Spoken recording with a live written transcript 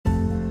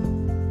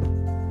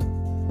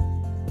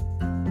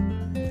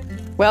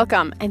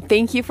Welcome, and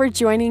thank you for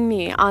joining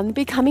me on the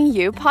Becoming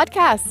You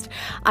podcast.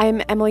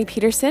 I'm Emily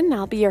Peterson, and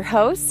I'll be your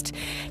host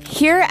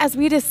here as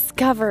we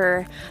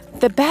discover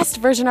the best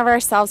version of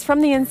ourselves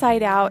from the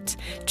inside out,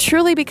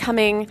 truly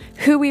becoming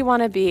who we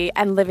want to be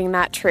and living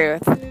that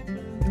truth.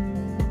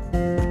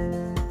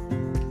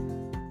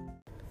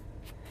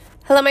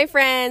 Hello, my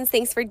friends.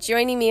 Thanks for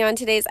joining me on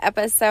today's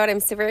episode.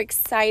 I'm super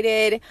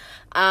excited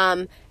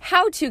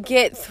how to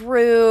get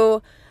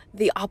through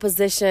the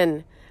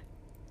opposition.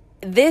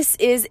 This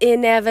is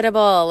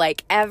inevitable.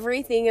 Like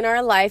everything in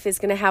our life is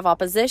going to have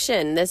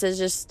opposition. This is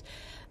just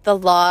the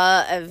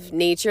law of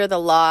nature, the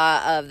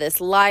law of this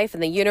life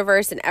and the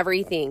universe and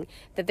everything,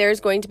 that there's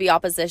going to be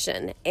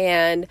opposition.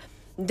 And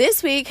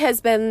this week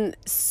has been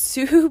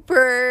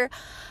super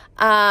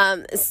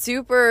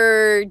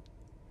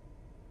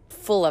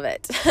full of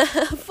it,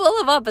 full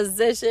of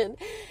opposition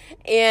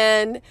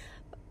and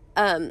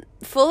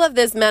full of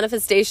this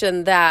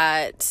manifestation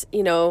that,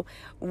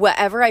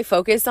 whatever I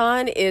focus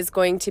on is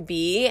going to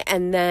be,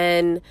 and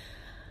then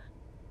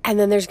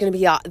there's going to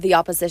be the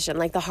opposition.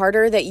 Like the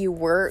harder that you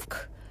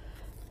work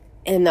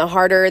and the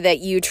harder that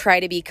you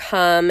try to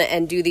become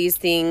and do these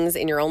things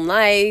in your own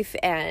life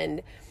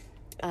and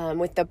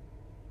with the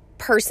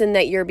person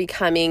that you're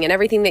becoming and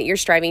everything that you're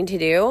striving to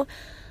do,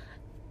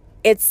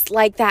 it's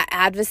like that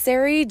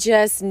adversary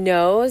just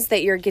knows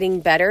that you're getting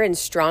better and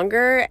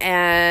stronger,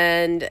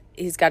 and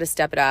he's got to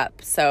step it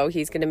up. So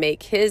he's going to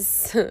make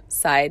his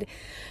side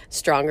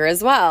stronger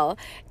as well.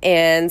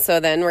 And so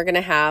then we're going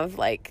to have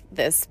like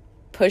this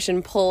push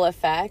and pull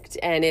effect,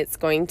 and it's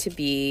going to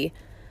be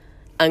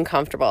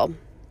uncomfortable.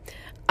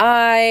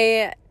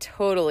 I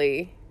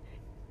totally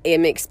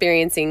am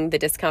experiencing the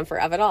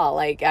discomfort of it all.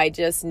 Like I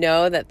just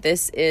know that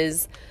this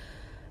is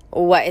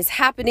what is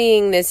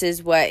happening. This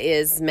is what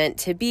is meant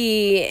to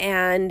be.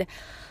 And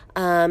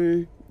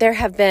there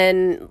have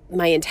been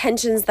my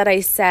intentions that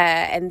I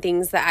set and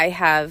things that I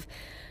have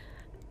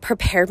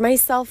prepared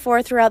myself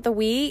for throughout the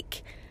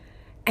week.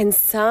 And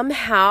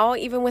somehow,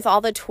 even with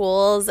all the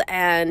tools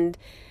and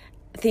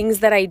things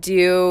that I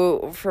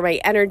do for my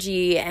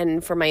energy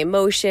and for my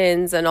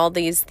emotions and all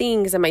these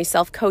things and my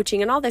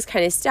self-coaching and all this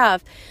kind of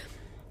stuff,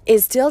 it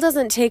still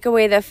doesn't take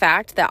away the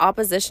fact that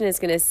opposition is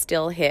going to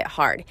still hit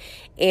hard.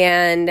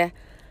 And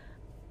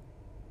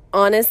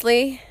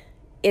honestly,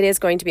 it is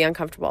going to be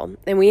uncomfortable.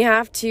 And we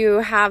have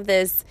to have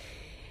this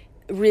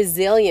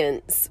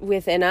resilience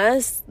within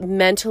us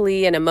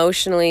mentally and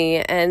emotionally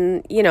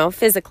and,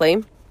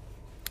 physically.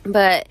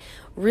 But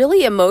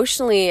really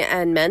emotionally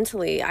and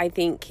mentally, I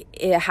think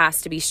it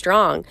has to be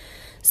strong.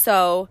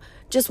 So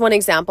just one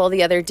example,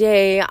 the other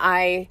day,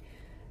 I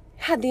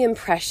had the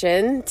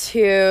impression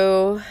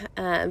to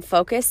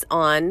focus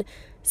on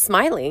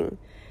smiling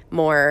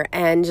more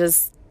and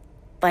just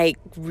like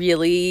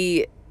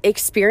really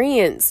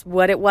experience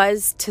what it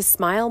was to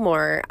smile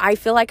more. I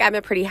feel like I'm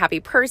a pretty happy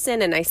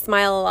person and I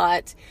smile a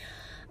lot.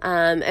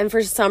 And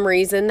for some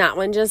reason, that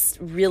one just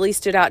really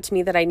stood out to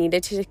me that I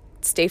needed to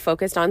stay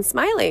focused on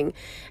smiling.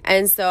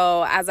 And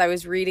so as I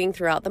was reading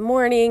throughout the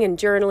morning and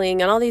journaling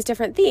and all these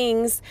different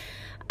things,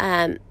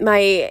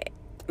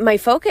 my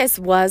focus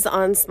was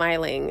on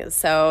smiling.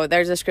 So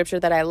there's a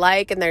scripture that I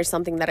like, and there's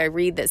something that I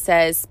read that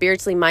says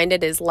spiritually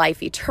minded is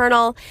life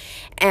eternal,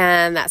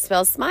 and that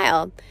spells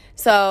smile.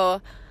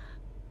 So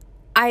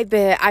I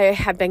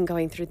had been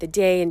going through the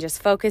day and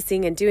just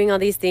focusing and doing all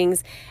these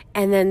things,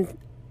 and then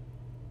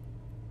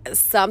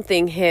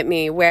something hit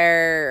me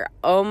where,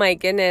 oh my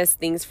goodness,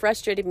 things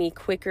frustrated me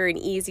quicker and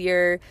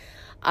easier.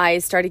 I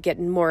started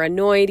getting more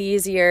annoyed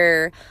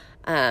easier.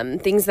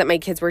 Things that my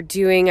kids were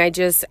doing, I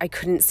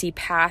couldn't see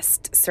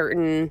past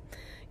certain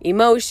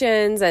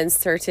emotions and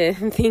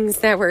certain things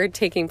that were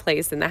taking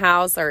place in the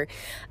house or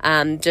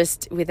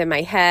just within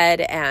my head.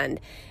 And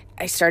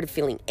I started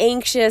feeling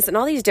anxious and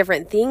all these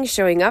different things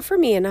showing up for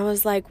me. And I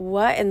was like,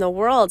 what in the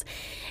world?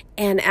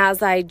 And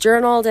as I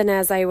journaled and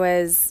as I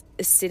was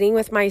sitting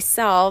with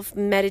myself,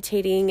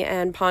 meditating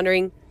and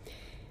pondering,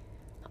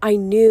 I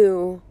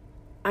knew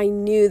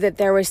that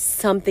there was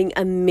something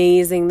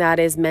amazing that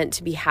is meant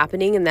to be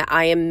happening and that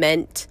I am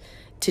meant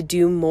to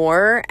do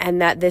more,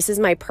 and that this is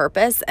my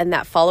purpose, and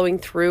that following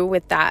through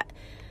with that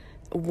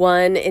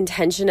one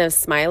intention of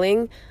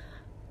smiling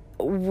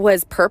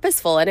was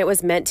purposeful and it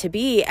was meant to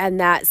be, and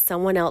that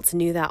someone else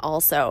knew that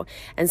also.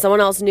 And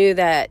someone else knew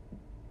that,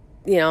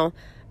 that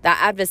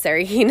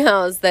adversary, he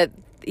knows that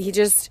he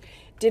just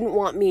didn't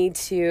want me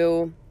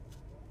to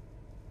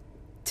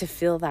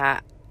feel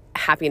that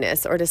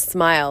happiness or to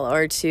smile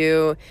or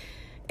to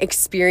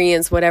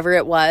experience whatever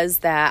it was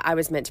that I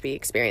was meant to be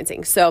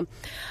experiencing. So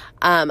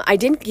I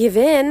didn't give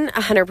in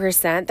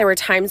 100%. There were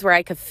times where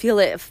I could feel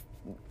it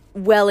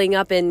welling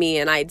up in me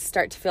and I'd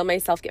start to feel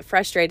myself get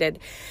frustrated,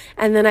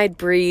 and then I'd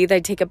breathe,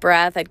 I'd take a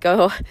breath, I'd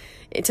go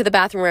to the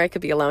bathroom where I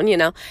could be alone,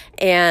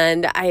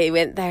 and I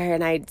went there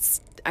and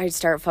I'd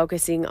start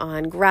focusing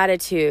on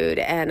gratitude,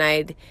 and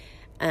I'd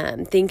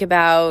think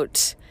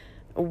about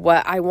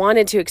what I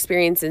wanted to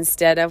experience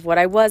instead of what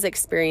I was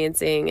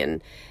experiencing.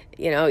 And,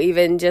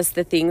 even just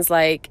the things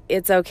like,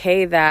 it's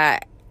okay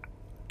that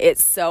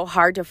it's so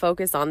hard to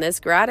focus on this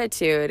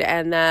gratitude,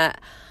 and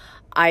that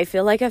I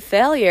feel like a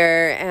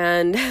failure,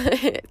 and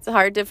it's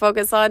hard to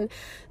focus on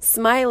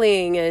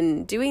smiling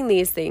and doing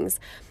these things.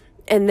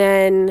 And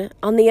then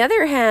on the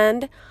other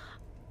hand,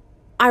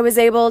 I was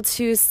able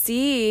to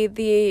see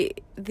the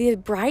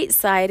bright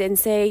side and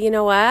say, you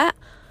know what?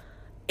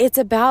 It's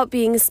about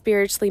being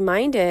spiritually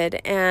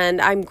minded,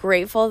 and I'm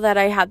grateful that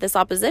I had this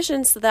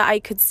opposition so that I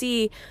could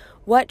see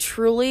what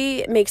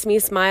truly makes me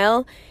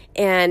smile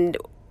and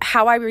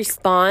how I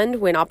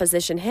respond when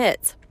opposition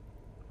hits.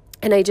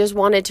 And I just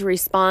wanted to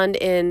respond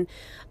in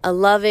a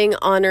loving,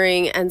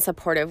 honoring, and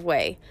supportive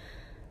way.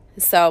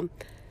 So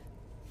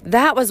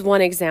that was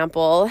one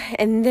example.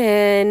 And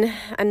then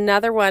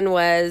another one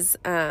was,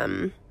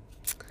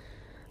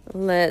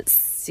 let's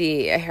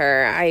see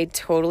here. I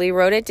totally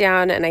wrote it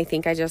down, and I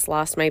think I just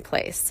lost my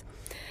place.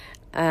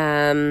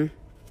 Anyway.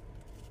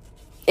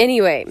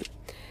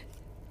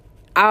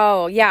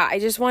 Oh, yeah. I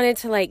just wanted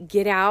to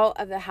get out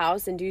of the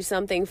house and do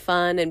something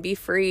fun and be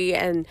free.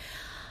 And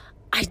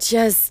I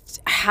just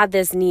had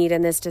this need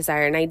and this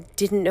desire, and I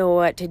didn't know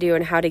what to do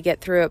and how to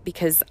get through it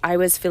because I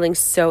was feeling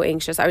so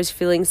anxious. I was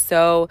feeling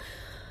so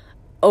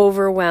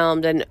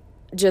overwhelmed and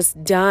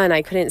just done.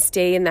 I couldn't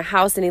stay in the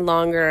house any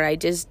longer. I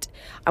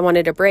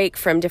wanted a break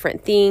from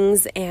different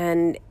things,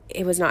 and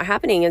it was not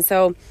happening. And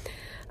so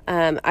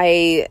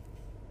I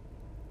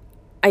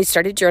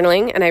started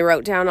journaling, and I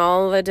wrote down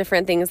all the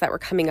different things that were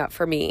coming up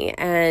for me.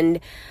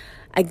 And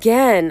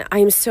again,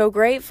 I'm so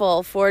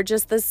grateful for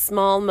just the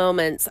small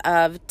moments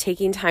of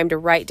taking time to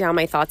write down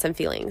my thoughts and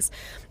feelings,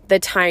 the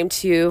time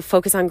to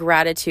focus on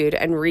gratitude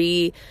and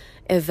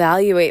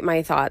reevaluate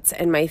my thoughts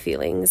and my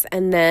feelings,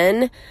 and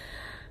then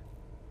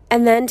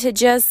to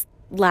just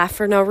laugh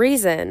for no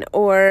reason,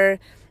 or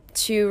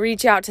to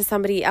reach out to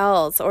somebody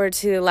else, or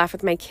to laugh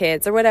with my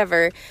kids or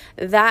whatever.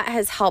 That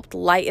has helped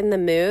lighten the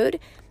mood.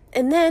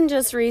 And then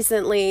just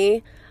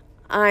recently,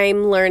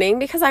 I'm learning,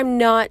 because I'm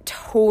not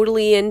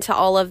totally into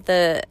all of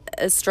the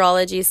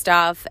astrology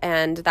stuff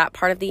and that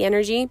part of the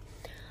energy,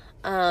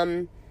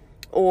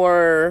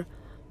 or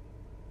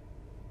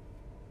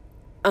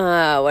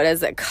what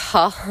is it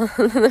called?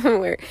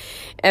 Where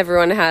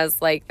everyone has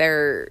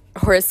their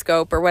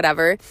horoscope or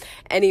whatever.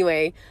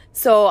 Anyway,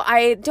 so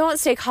I don't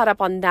stay caught up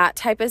on that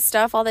type of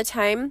stuff all the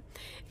time.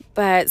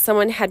 But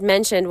someone had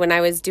mentioned, when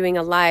I was doing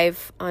a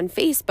live on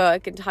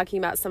Facebook and talking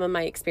about some of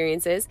my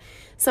experiences,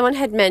 someone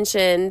had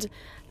mentioned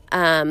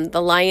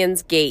the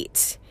Lion's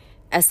Gate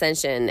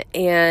ascension.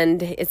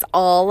 And it's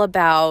all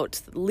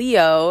about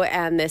Leo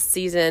and this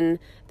season,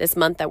 this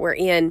month that we're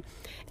in,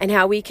 and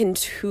how we can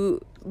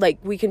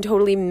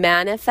totally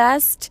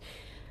manifest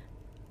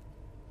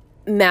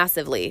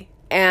massively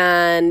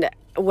and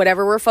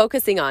whatever we're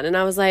focusing on. And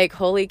I was like,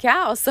 holy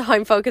cow. So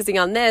I'm focusing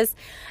on this,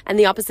 and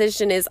the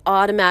opposition is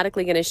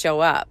automatically going to show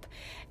up.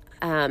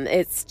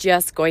 It's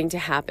just going to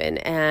happen.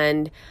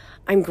 And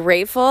I'm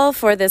grateful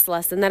for this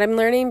lesson that I'm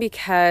learning,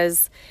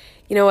 because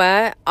you know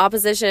what?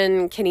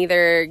 Opposition can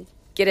either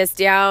get us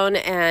down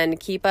and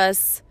keep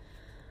us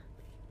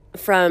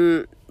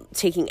from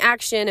taking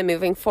action and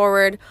moving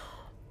forward,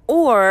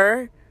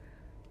 or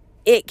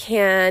it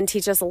can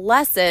teach us a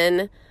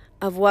lesson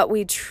of what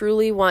we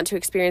truly want to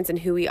experience and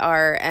who we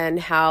are, and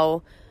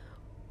how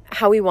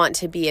we want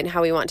to be and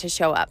how we want to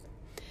show up.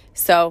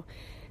 So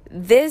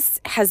this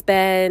has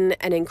been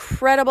an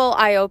incredible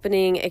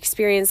eye-opening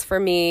experience for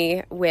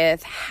me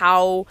with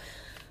how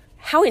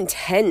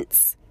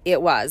intense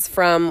it was,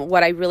 from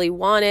what I really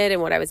wanted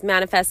and what I was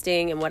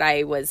manifesting and what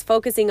I was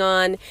focusing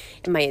on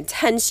and my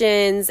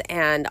intentions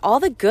and all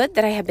the good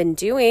that I had been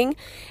doing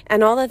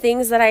and all the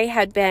things that I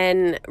had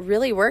been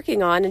really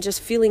working on and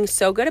just feeling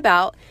so good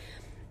about.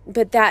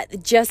 But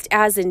that just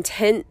as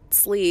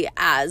intensely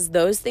as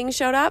those things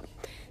showed up,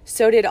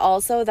 so did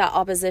also that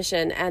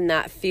opposition and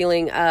that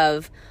feeling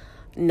of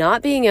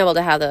not being able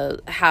to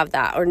have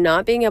that, or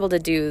not being able to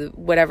do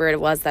whatever it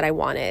was that I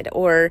wanted.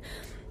 Or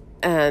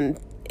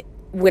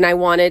when I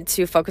wanted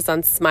to focus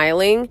on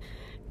smiling,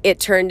 it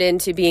turned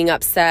into being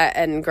upset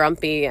and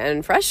grumpy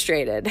and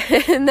frustrated.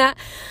 and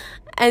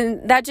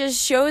that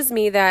just shows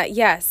me that,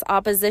 yes,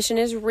 opposition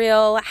is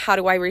real. How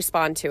do I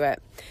respond to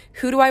it?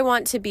 Who do I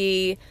want to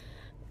be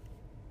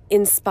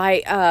in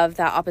spite of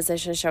that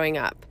opposition showing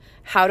up?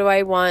 How do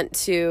I want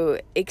to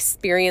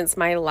experience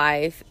my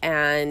life?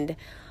 And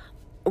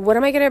what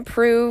am I going to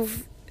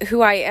prove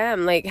who I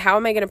am? How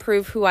am I going to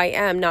prove who I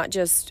am? Not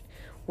just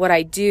what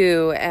I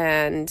do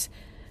and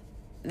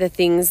the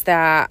things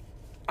that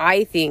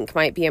I think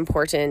might be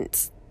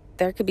important.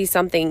 There could be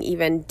something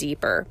even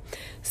deeper.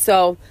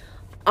 So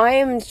I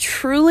am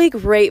truly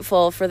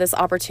grateful for this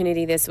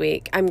opportunity this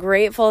week. I'm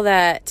grateful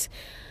that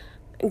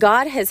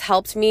God has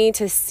helped me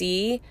to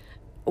see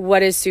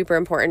what is super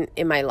important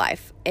in my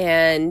life,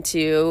 and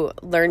to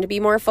learn to be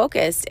more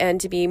focused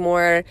and to be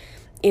more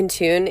in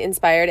tune,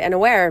 inspired, and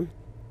aware,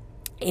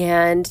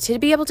 and to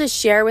be able to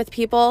share with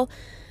people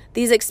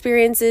these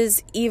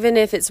experiences, even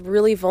if it's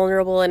really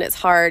vulnerable and it's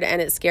hard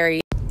and it's scary.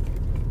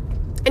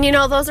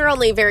 And those are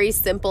only very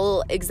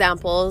simple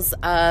examples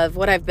of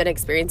what I've been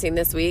experiencing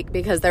this week,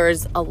 because there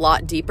was a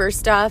lot deeper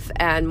stuff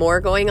and more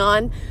going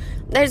on.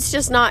 It's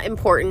just not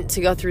important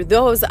to go through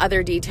those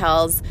other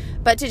details,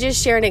 but to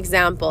just share an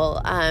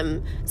example.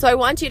 So I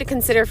want you to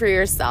consider for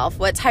yourself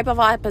what type of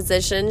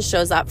opposition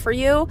shows up for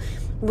you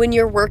when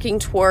you're working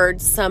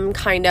towards some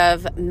kind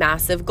of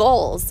massive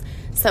goals,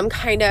 some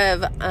kind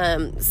of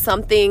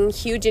something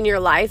huge in your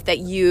life that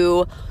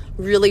you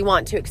really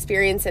want to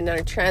experience and are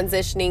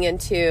transitioning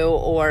into,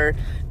 or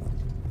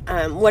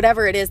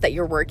whatever it is that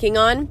you're working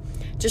on.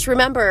 Just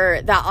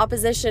remember that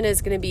opposition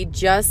is going to be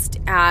just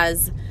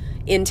as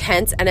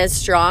intense and as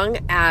strong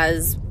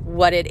as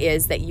what it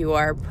is that you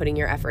are putting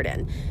your effort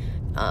in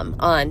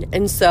on.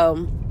 And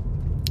so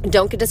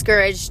don't get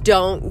discouraged,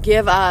 don't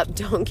give up,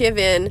 don't give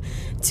in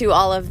to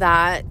all of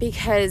that,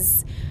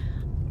 because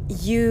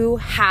you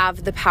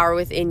have the power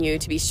within you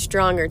to be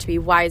stronger, to be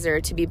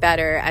wiser, to be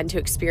better, and to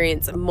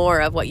experience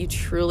more of what you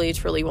truly,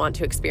 truly want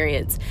to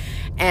experience.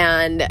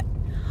 And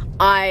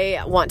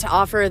I want to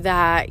offer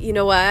that, you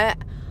know what?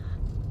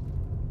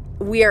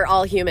 We are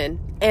all human,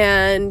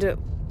 and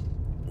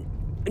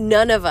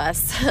none of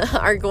us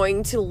are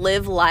going to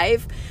live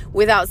life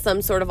without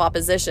some sort of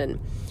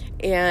opposition.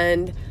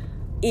 And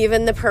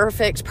even the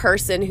perfect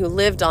person who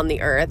lived on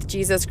the earth,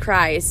 Jesus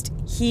Christ,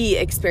 he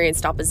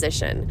experienced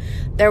opposition.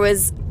 There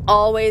was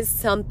always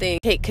something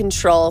to take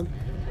control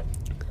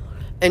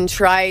and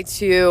try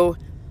to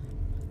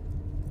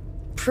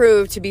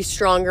prove to be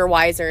stronger,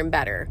 wiser, and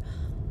better.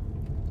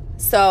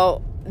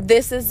 So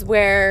this is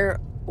where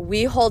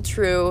we hold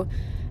true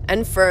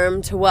and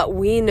firm to what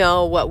we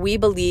know, what we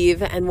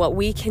believe, and what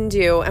we can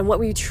do, and what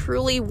we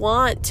truly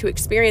want to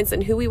experience,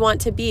 and who we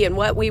want to be, and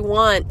what we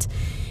want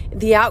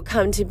the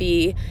outcome to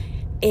be.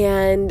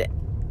 And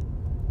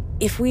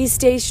if we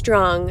stay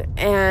strong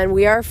and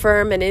we are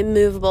firm and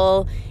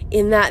immovable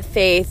in that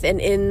faith and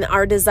in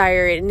our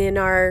desire and in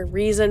our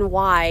reason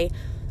why,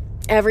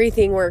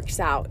 everything works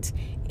out.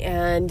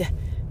 And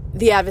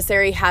the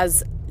adversary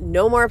has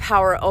no more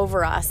power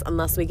over us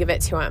unless we give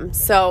it to him.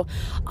 So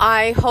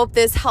I hope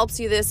this helps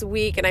you this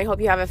week, and I hope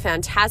you have a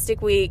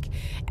fantastic week,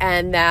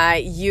 and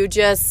that you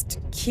just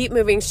keep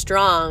moving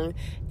strong.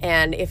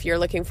 And if you're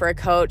looking for a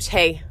coach,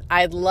 hey,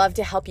 I'd love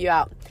to help you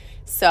out.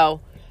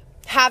 So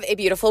have a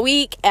beautiful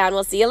week, and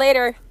we'll see you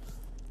later.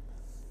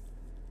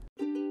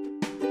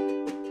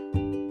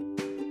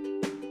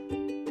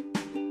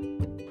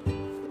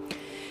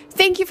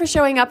 Thank you for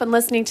showing up and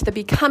listening to the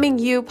Becoming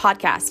You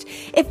podcast.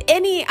 If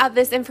any of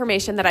this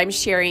information that I'm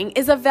sharing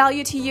is of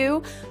value to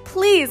you,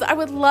 please, I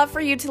would love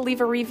for you to leave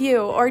a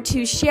review or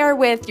to share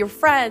with your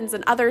friends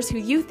and others who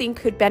you think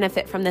could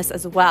benefit from this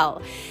as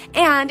well.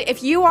 And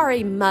if you are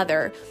a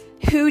mother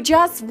who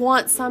just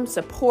wants some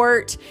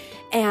support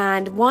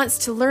and wants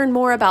to learn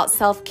more about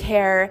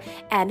self-care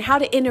and how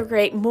to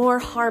integrate more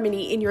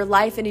harmony in your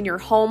life and in your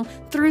home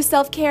through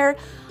self-care,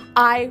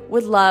 I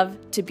would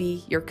love to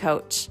be your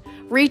coach.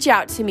 Reach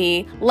out to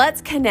me.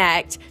 Let's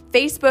connect.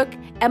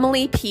 Facebook,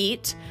 Emily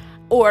Pete,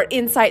 or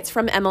Insights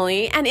from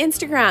Emily, and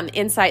Instagram,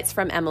 Insights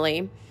from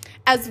Emily,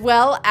 as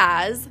well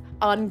as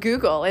on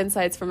Google,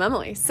 Insights from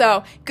Emily.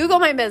 So Google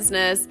my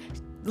business,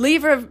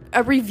 leave a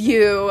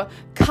review,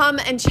 come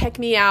and check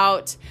me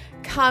out,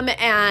 come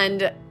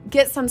and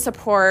get some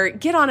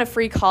support, get on a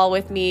free call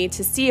with me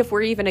to see if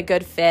we're even a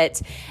good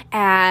fit,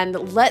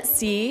 and let's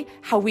see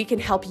how we can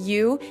help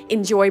you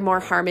enjoy more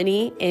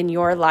harmony in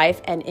your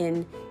life and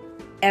in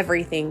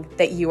everything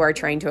that you are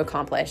trying to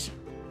accomplish.